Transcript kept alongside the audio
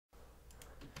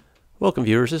Welcome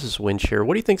viewers, this is Winch here.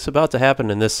 What do you think's about to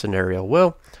happen in this scenario?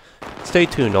 Well, stay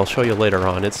tuned, I'll show you later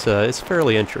on. It's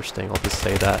fairly interesting, I'll just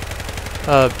say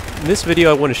that. In this video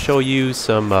I want to show you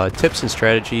some tips and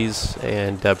strategies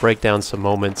and break down some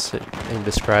moments and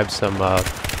describe some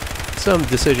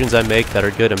decisions I make that are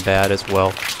good and bad as well.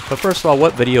 But first of all,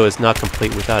 what video is not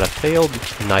complete without a failed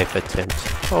knife attempt?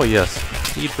 Oh yes,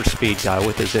 Need for Speed guy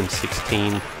with his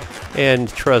M16 and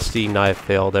trusty knife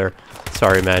fail there.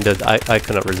 Sorry man, I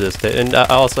couldn't resist it. And I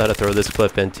also had to throw this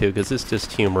clip in too because it's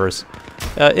just humorous.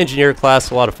 Engineer class,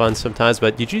 a lot of fun sometimes,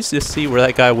 but did you just see where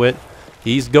that guy went?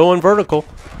 He's going vertical.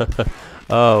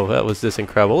 Oh, that was just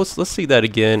incredible. Let's see that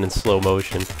again in slow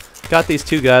motion. Got these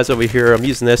two guys over here. I'm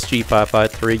using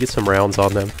SG553, get some rounds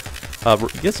on them.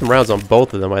 Get some rounds on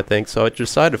both of them, I think. So I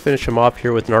decided to finish them off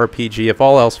here with an RPG. If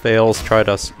all else fails, try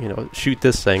to, shoot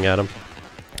this thing at him.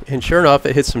 And sure enough,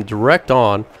 it hits him direct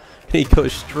on. He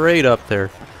goes straight up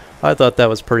there. I thought that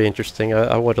was pretty interesting.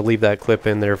 I wanted to leave that clip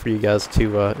in there for you guys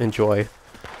to enjoy.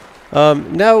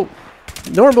 Now,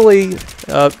 normally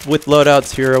with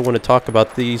loadouts here, I want to talk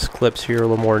about these clips here a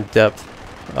little more in depth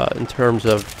in terms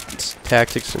of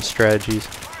tactics and strategies.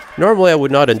 Normally, I would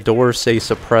not endorse a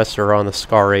suppressor on the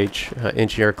Scar H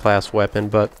engineer class weapon,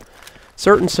 but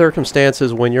certain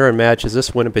circumstances when you're in matches,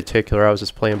 this one in particular, I was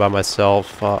just playing by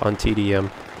myself on TDM.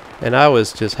 And I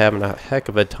was just having a heck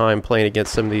of a time playing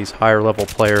against some of these higher level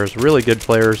players, really good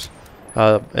players,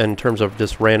 in terms of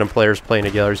just random players playing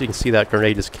together. As you can see, that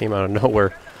grenade just came out of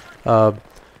nowhere.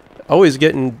 Always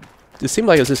getting, it seemed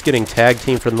like I was just getting tag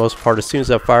team for the most part. As soon as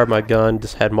I fired my gun,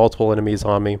 just had multiple enemies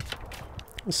on me.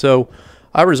 So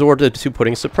I resorted to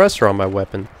putting a suppressor on my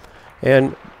weapon.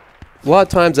 And a lot of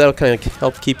times that'll kind of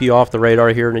help keep you off the radar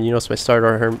here. And you notice my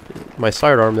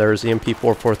sidearm there is the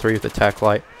MP443 with the tac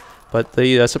light. But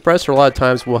the suppressor a lot of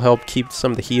times will help keep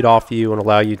some of the heat off you and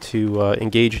allow you to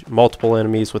engage multiple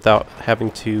enemies without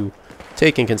having to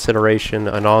take in consideration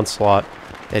an onslaught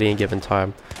at any given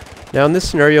time. Now in this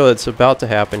scenario that's about to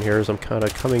happen here, as I'm kind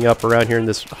of coming up around here in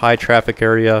this high traffic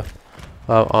area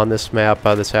on this map,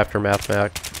 this aftermath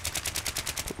map,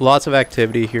 lots of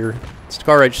activity here.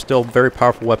 Scar H still a very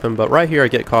powerful weapon, but right here I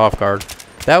get caught off guard.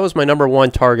 That was my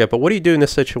 #1 target, but what do you do in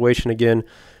this situation again?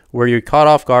 Where you're caught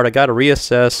off guard, I got to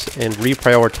reassess and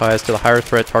reprioritize to the higher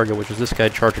threat target, which is this guy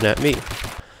charging at me.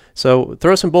 So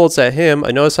throw some bullets at him.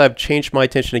 I notice I've changed my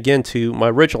attention again to my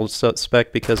original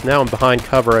suspect because now I'm behind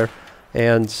cover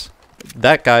and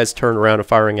that guy's turned around and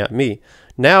firing at me.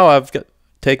 Now I've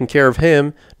taken care of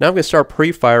him. Now I'm going to start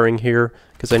pre-firing here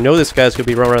because I know this guy's going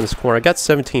to be running around this corner. I got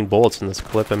 17 bullets in this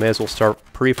clip. I may as well start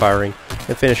pre-firing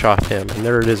and finish off him. And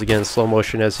there it is again, slow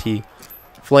motion as he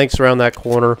flanks around that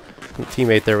corner. The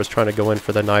teammate there was trying to go in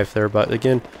for the knife there, but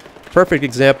again, perfect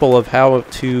example of how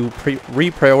to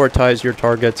reprioritize your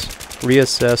targets,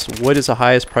 reassess what is the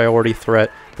highest priority threat,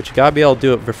 but you gotta be able to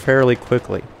do it fairly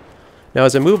quickly. Now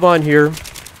as I move on here,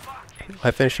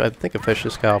 I think I finished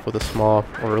this guy off with a small,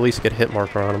 or at least get a hit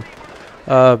marker on him.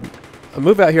 I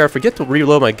move out here, I forget to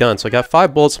reload my gun, so I got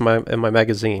 5 bullets in my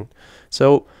magazine.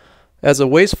 So as a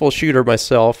wasteful shooter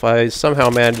myself, I somehow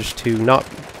managed to not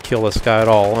kill this guy at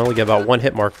all. I only get about 1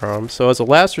 hit marker on him. So as a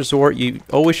last resort, you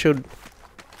should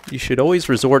always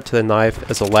resort to the knife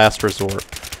as a last resort.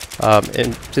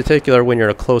 In particular, when you're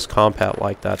in a close combat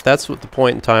like that, that's what the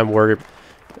point in time where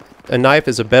a knife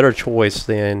is a better choice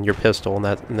than your pistol in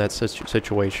that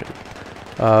situation.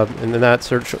 And in that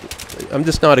search, I'm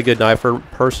just not a good knifer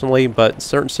personally, but in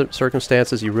certain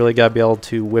circumstances, you really got to be able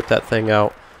to whip that thing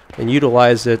out and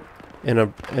utilize it in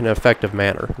an effective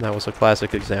manner. And that was a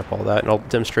classic example of that, and I'll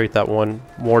demonstrate that one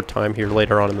more time here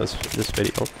later on in this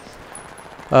video.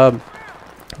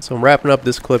 So I'm wrapping up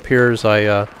this clip here as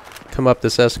I come up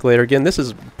this escalator. Again, this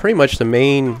is pretty much the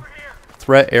main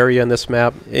threat area in this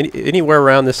map. Anywhere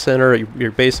around this center, you're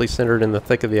basically centered in the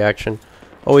thick of the action.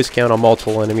 Always count on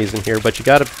multiple enemies in here, but you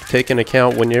got to take into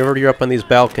account whenever you're up on these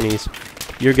balconies,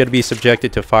 you're going to be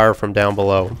subjected to fire from down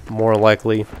below. More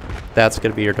likely, that's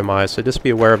going to be your demise. So just be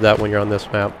aware of that when you're on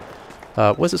this map.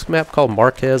 What's this map called?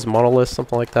 Marquez, Monolith,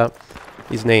 something like that.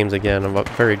 These names, again, are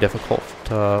very difficult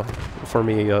for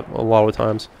me a lot of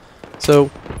times. So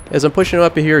as I'm pushing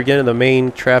up here again in the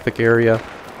main traffic area,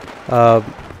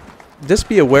 just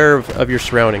be aware of your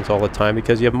surroundings all the time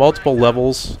because you have multiple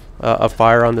levels of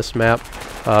fire on this map.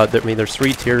 There's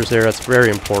 3 tiers there. That's very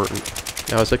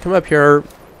important. Now as I come up here,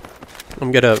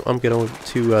 I'm going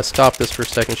to stop this for a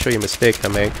second, show you a mistake I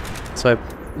made. So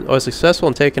I was successful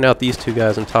in taking out these 2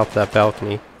 guys on top of that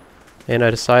balcony. And I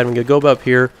decided I'm going to go up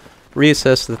here,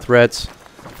 reassess the threats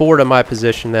forward of my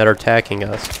position that are attacking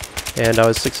us. and I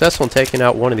was successful in taking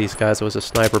out one of these guys that was a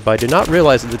sniper, but I did not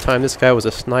realize at the time this guy was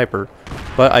a sniper.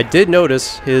 But I did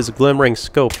notice his glimmering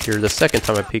scope here the second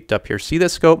time I peeked up here. See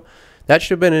this scope? That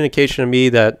should have been an indication to me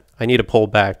that I need to pull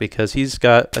back, because he's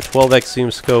got a 12x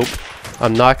zoom scope.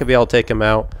 I'm not going to be able to take him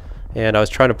out, and I was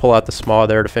trying to pull out the SMAW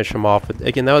there to finish him off. But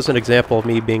again, that was an example of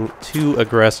me being too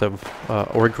aggressive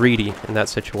or greedy in that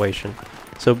situation.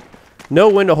 So know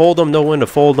when to hold them, know when to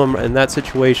fold them. In that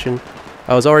situation,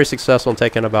 I was already successful in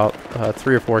taking about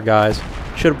 3 or 4 guys.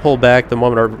 Should have pulled back the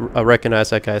moment I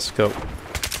recognized that guy's scope.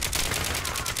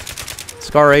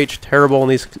 Scar H, terrible in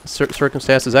these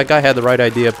circumstances. That guy had the right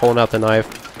idea of pulling out the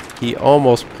knife. He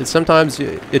almost, sometimes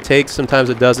it takes, sometimes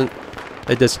it doesn't.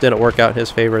 It just didn't work out in his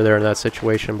favor there in that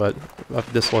situation, but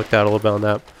I've just looked out a little bit on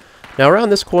that. Now around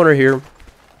this corner here,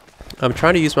 I'm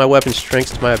trying to use my weapon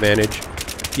strengths to my advantage,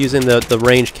 using the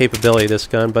range capability of this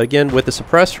gun. But again, with the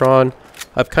suppressor on,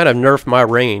 I've kind of nerfed my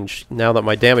range now that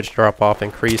my damage drop-off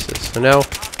increases. So now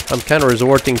I'm kind of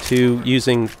resorting to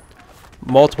using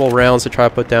multiple rounds to try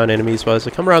to put down enemies. But as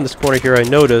I come around this corner here, I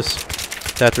notice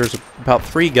that there's about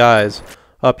 3 guys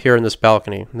up here in this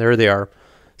balcony. There they are.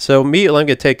 So immediately I'm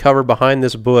going to take cover behind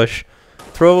this bush,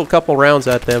 throw a couple rounds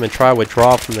at them, and try to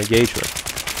withdraw from the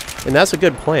engagement. And that's a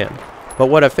good plan. But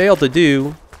what I failed to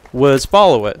do was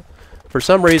follow it. For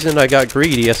some reason I got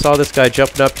greedy. I saw this guy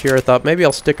jumping up here. I thought maybe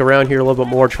I'll stick around here a little bit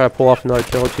more, try to pull off another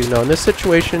kill or 2. Now in this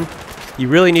situation, you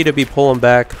really need to be pulling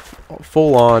back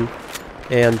full on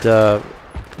and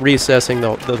reassessing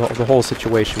the whole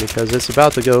situation, because it's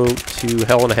about to go to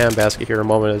hell in a handbasket here in a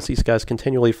moment as these guys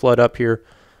continually flood up here.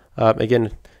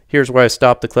 Again, here's where I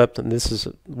stopped the clip, and this is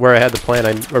where I had the plan.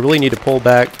 I really need to pull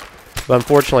back, but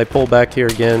unfortunately I pull back here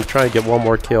again, trying to get one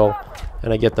more kill,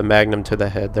 and I get the magnum to the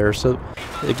head there. So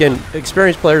again,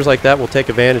 experienced players like that will take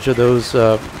advantage of those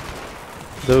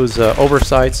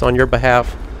oversights on your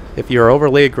behalf. If you're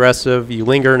overly aggressive, you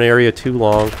linger in an area too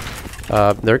long,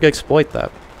 they're going to exploit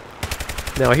that.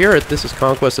 Now here, this is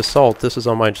Conquest Assault. This is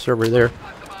on my server there.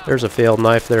 There's a failed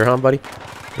knife there, huh, buddy?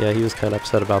 Yeah, he was kind of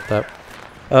upset about that.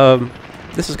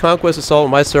 This is Conquest Assault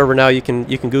on my server now. You can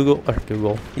you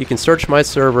can search my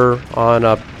server on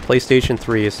PlayStation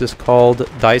 3. It's just called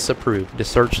Dice Approved.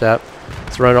 Just search that.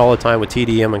 It's running all the time with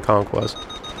TDM and Conquest.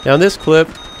 Now in this clip,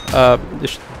 about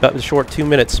the short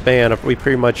 2-minute span, we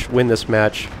pretty much win this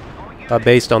match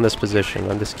based on this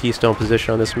position, on this keystone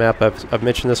position on this map. I've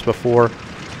mentioned this before,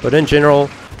 but in general,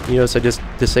 you notice I just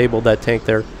disabled that tank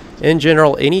there. In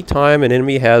general, anytime an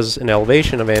enemy has an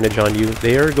elevation advantage on you,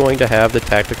 they are going to have the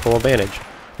tactical advantage.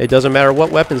 It doesn't matter what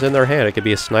weapon's in their hand. It could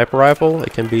be a sniper rifle,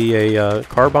 it can be a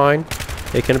carbine,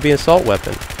 it can be an assault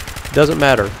weapon. It doesn't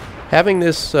matter. Having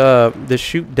this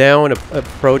shoot down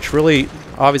approach really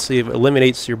obviously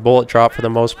eliminates your bullet drop for the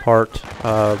most part,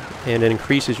 and it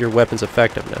increases your weapon's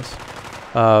effectiveness.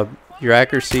 Your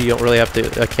accuracy, you don't really have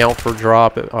to account for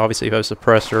drop. Obviously, if you have a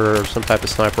suppressor or some type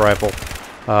of sniper rifle,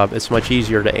 it's much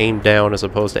easier to aim down as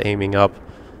opposed to aiming up.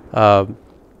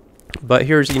 But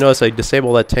here's, you notice I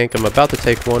disable that tank. I'm about to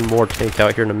take one more tank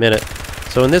out here in a minute.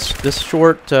 So in this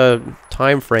short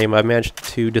time frame, I managed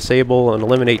to disable and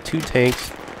eliminate 2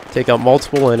 tanks, take out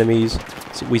multiple enemies.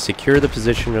 So we secure the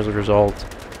position as a result,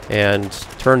 and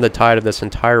turn the tide of this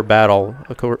entire battle.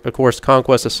 Of course,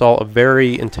 Conquest Assault, a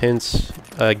very intense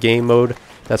game mode.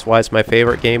 That's why it's my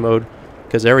favorite game mode,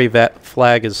 because every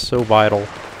flag is so vital,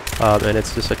 and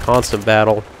it's just a constant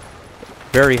battle.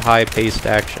 Very high-paced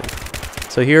action.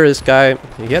 So here, this guy,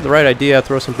 he had the right idea,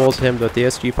 throw some bullets at him, but the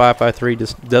SG-553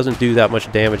 just doesn't do that much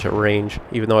damage at range,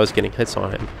 even though I was getting hits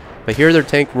on him. But here their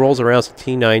tank rolls around to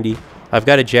T90. I've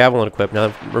got a Javelin equipped.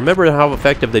 Now, remember how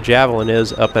effective the Javelin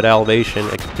is up at elevation,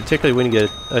 particularly when you get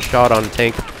a shot on a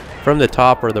tank from the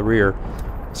top or the rear.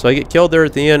 So I get killed there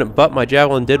at the end, but my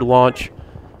Javelin did launch,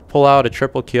 pull out a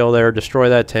triple kill there, destroy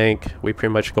that tank. We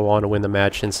pretty much go on to win the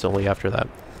match instantly after that.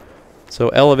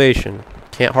 So elevation,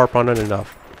 can't harp on it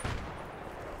enough.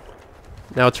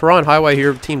 Now Tehran Highway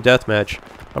here, Team Deathmatch.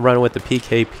 I'm running with the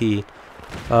PKP.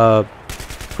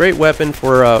 Great weapon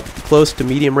for close to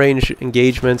medium range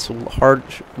engagements,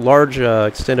 large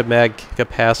extended mag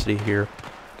capacity here.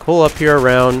 Pull up here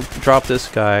around, drop this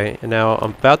guy, and now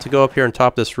I'm about to go up here and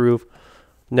top this roof.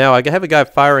 Now I have a guy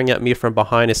firing at me from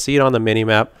behind. I see it on the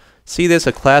minimap. See this,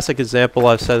 a classic example.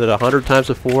 I've said it 100 times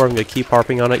before. I'm going to keep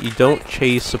harping on it. You don't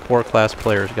chase support class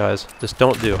players, guys. Just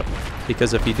don't do it.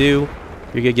 Because if you do,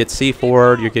 you're going to get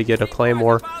C4'd, you're going to get a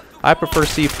Claymore. I prefer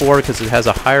C4 because it has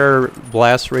a higher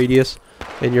blast radius,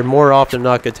 and you're more often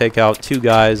not going to take out 2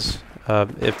 guys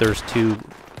if there's 2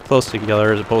 close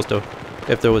together, as opposed to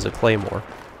if there was a Claymore.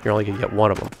 You're only going to get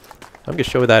one of them. I'm going to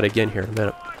show that again here in a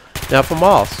minute. Now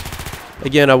FAMAS.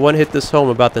 Again, I want to hit this home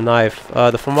about the knife.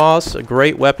 The FAMAS, a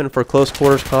great weapon for close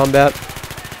quarters combat.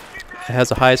 It has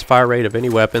the highest fire rate of any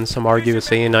weapon. Some argue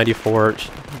it's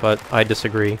AN-94, but I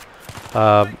disagree.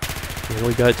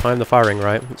 We got to time the firing,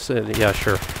 right? So, yeah,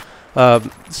 sure.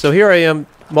 So here I am,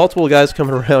 multiple guys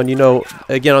coming around. You know,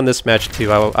 again on this match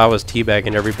too, I was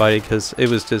teabagging everybody because I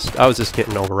was just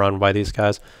getting overrun by these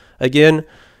guys. Again,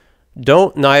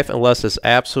 don't knife unless it's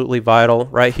absolutely vital.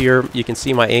 Right here, you can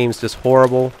see my aim's just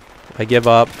horrible. I give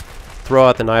up, throw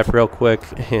out the knife real quick,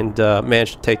 and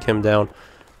manage to take him down.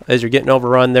 As you're getting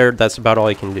overrun there, that's about all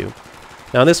you can do.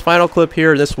 Now in this final clip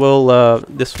here, this will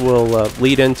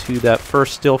lead into that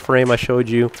first still frame I showed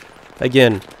you.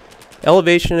 Again,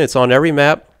 elevation, it's on every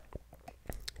map.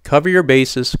 Cover your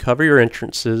bases, cover your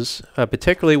entrances,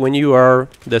 particularly when you are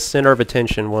the center of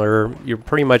attention, where you're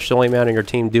pretty much the only man on your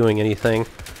team doing anything.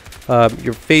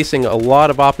 You're facing a lot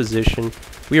of opposition.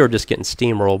 We were just getting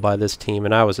steamrolled by this team,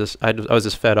 and I was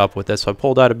just fed up with this. So I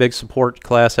pulled out a big support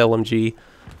class LMG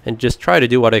and just tried to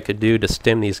do what I could do to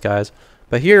stem these guys.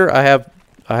 But here I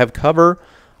have cover,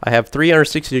 I have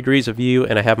 360 degrees of view,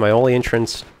 and I have my only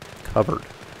entrance covered.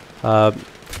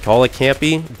 Call it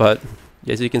campy, but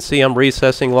as you can see, I'm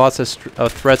recessing lots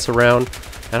of threats around.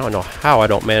 I don't know how I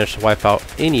don't manage to wipe out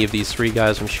any of these 3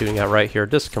 guys I'm shooting at right here.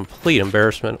 Just complete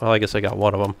embarrassment. Well, I guess I got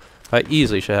one of them. I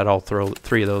easily should have had all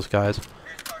 3 of those guys.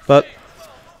 But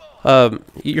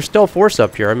you're still forced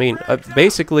up here. I mean,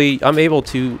 basically, I'm able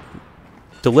to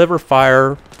deliver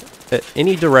fire at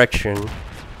any direction.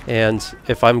 And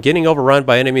if I'm getting overrun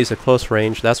by enemies at close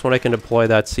range, that's when I can deploy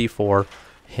that C4.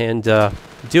 And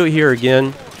do it here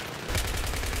again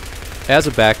as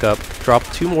a backup. Drop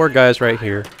 2 more guys right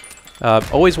here.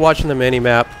 Always watching the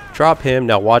mini-map. Drop him.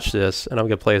 Now watch this, and I'm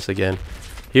going to play this again.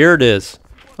 Here it is.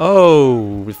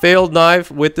 Oh, failed knife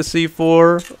with the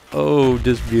C4. Oh,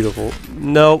 just beautiful.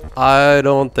 Nope, I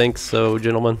don't think so,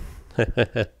 gentlemen.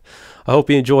 I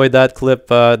hope you enjoyed that clip.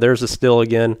 There's a still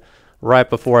again right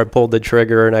before I pulled the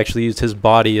trigger and actually used his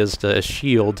body as a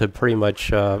shield to pretty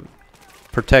much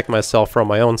protect myself from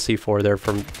my own C4 there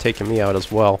from taking me out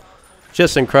as well.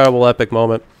 Just incredible, epic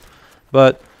moment.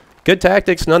 But good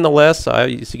tactics nonetheless.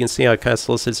 As you can see, I kind of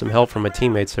solicited some help from my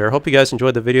teammates there. Hope you guys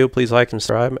enjoyed the video. Please like and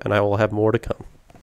subscribe, and I will have more to come.